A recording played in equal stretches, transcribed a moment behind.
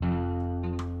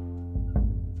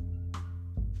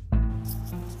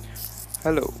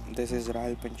Hello, this is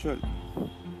Rahul Panchul.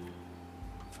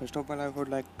 First of all, I would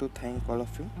like to thank all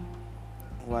of you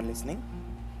who are listening.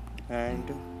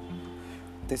 And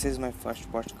this is my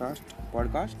first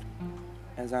podcast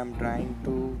as I'm trying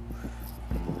to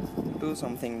do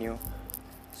something new.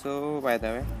 So, by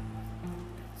the way,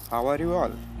 how are you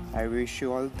all? I wish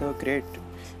you all the great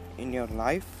in your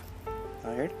life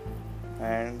ahead,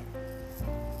 and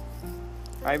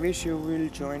I wish you will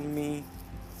join me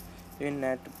in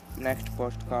that next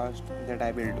podcast that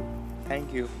I will do.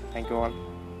 Thank you all.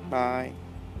 Bye.